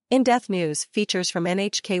In-depth news features from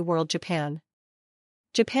NHK World Japan.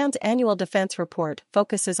 Japan's annual defense report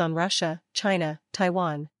focuses on Russia, China,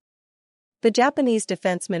 Taiwan. The Japanese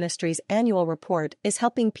Defense Ministry's annual report is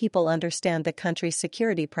helping people understand the country's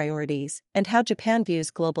security priorities and how Japan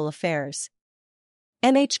views global affairs.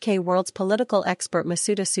 NHK World's political expert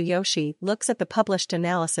Masuda Tsuyoshi looks at the published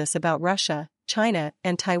analysis about Russia, China,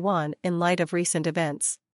 and Taiwan in light of recent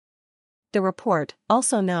events. The report,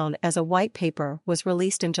 also known as a white paper, was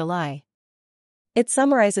released in July. It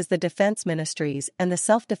summarizes the Defense Ministry's and the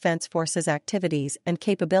Self-Defense Forces' activities and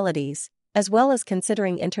capabilities, as well as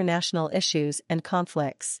considering international issues and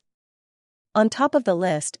conflicts. On top of the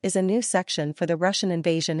list is a new section for the Russian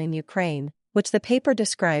invasion in Ukraine, which the paper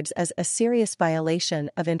describes as a serious violation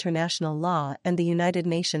of international law and the United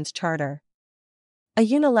Nations Charter. A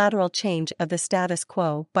unilateral change of the status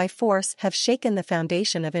quo by force have shaken the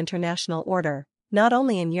foundation of international order, not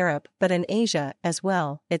only in Europe but in Asia as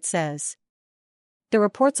well, it says. The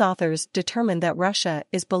report's authors determined that Russia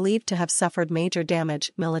is believed to have suffered major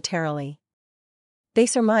damage militarily. They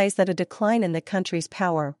surmise that a decline in the country's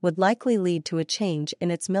power would likely lead to a change in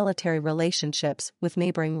its military relationships with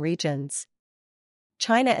neighboring regions.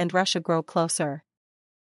 China and Russia grow closer.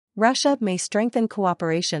 Russia may strengthen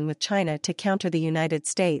cooperation with China to counter the United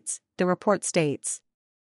States, the report states.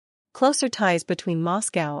 Closer ties between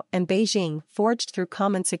Moscow and Beijing, forged through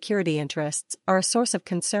common security interests, are a source of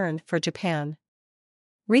concern for Japan.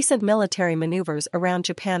 Recent military maneuvers around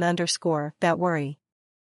Japan underscore that worry.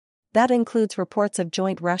 That includes reports of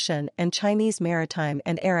joint Russian and Chinese maritime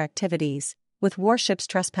and air activities, with warships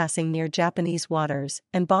trespassing near Japanese waters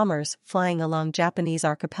and bombers flying along Japanese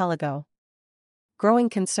archipelago.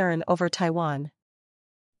 Growing concern over Taiwan.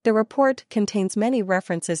 The report contains many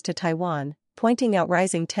references to Taiwan, pointing out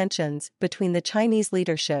rising tensions between the Chinese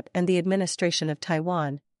leadership and the administration of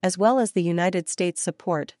Taiwan, as well as the United States'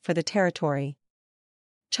 support for the territory.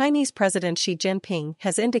 Chinese President Xi Jinping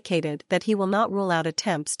has indicated that he will not rule out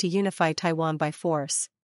attempts to unify Taiwan by force.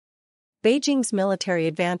 Beijing's military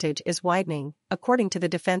advantage is widening, according to the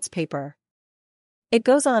defense paper. It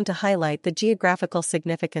goes on to highlight the geographical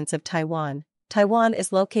significance of Taiwan. Taiwan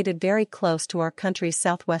is located very close to our country's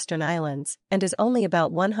southwestern islands and is only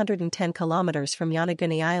about 110 kilometers from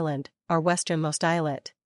Yonaguni Island, our westernmost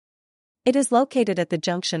islet. It is located at the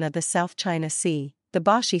junction of the South China Sea, the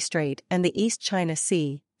Bashi Strait, and the East China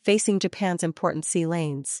Sea, facing Japan's important sea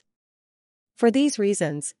lanes. For these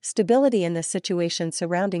reasons, stability in the situation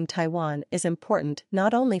surrounding Taiwan is important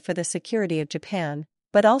not only for the security of Japan,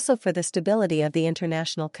 but also for the stability of the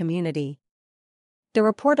international community. The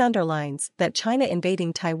report underlines that China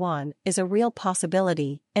invading Taiwan is a real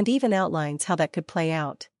possibility and even outlines how that could play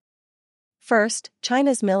out. First,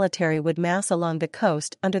 China's military would mass along the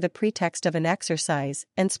coast under the pretext of an exercise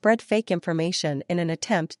and spread fake information in an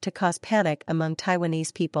attempt to cause panic among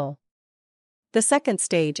Taiwanese people. The second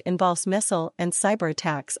stage involves missile and cyber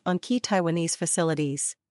attacks on key Taiwanese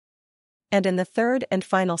facilities. And in the third and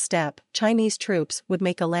final step, Chinese troops would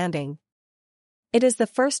make a landing. It is the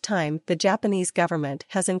first time the Japanese government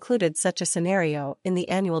has included such a scenario in the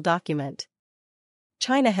annual document.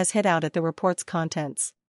 China has hit out at the report's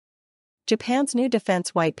contents. Japan's new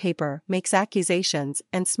defense white paper makes accusations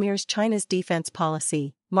and smears China's defense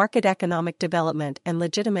policy, market economic development, and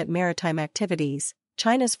legitimate maritime activities,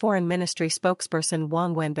 China's Foreign Ministry spokesperson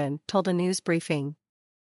Wang Wenbin told a news briefing.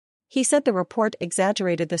 He said the report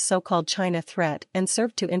exaggerated the so-called China threat and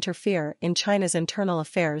served to interfere in China's internal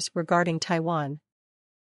affairs regarding Taiwan.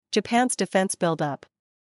 Japan's defense buildup.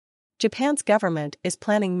 Japan's government is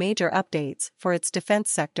planning major updates for its defense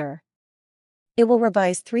sector. It will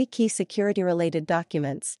revise 3 key security-related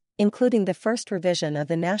documents, including the first revision of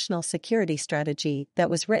the National Security Strategy that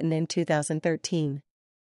was written in 2013.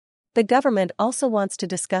 The government also wants to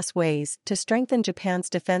discuss ways to strengthen Japan's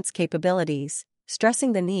defense capabilities,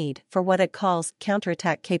 stressing the need for what it calls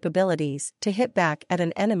counterattack capabilities to hit back at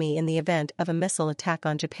an enemy in the event of a missile attack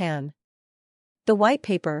on Japan. The white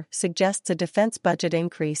paper suggests a defense budget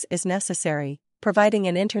increase is necessary, providing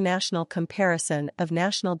an international comparison of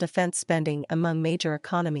national defense spending among major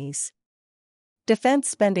economies. Defense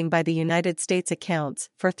spending by the United States accounts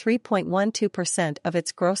for 3.12% of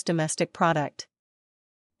its gross domestic product.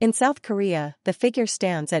 In South Korea, the figure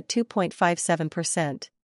stands at 2.57%.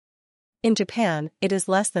 In Japan, it is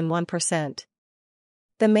less than 1%.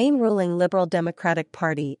 The main ruling Liberal Democratic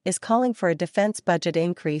Party is calling for a defense budget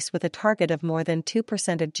increase with a target of more than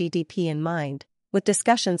 2% of GDP in mind, with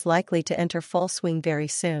discussions likely to enter full swing very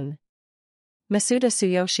soon. Masuda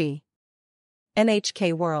Tsuyoshi,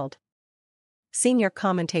 NHK World. Senior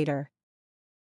commentator.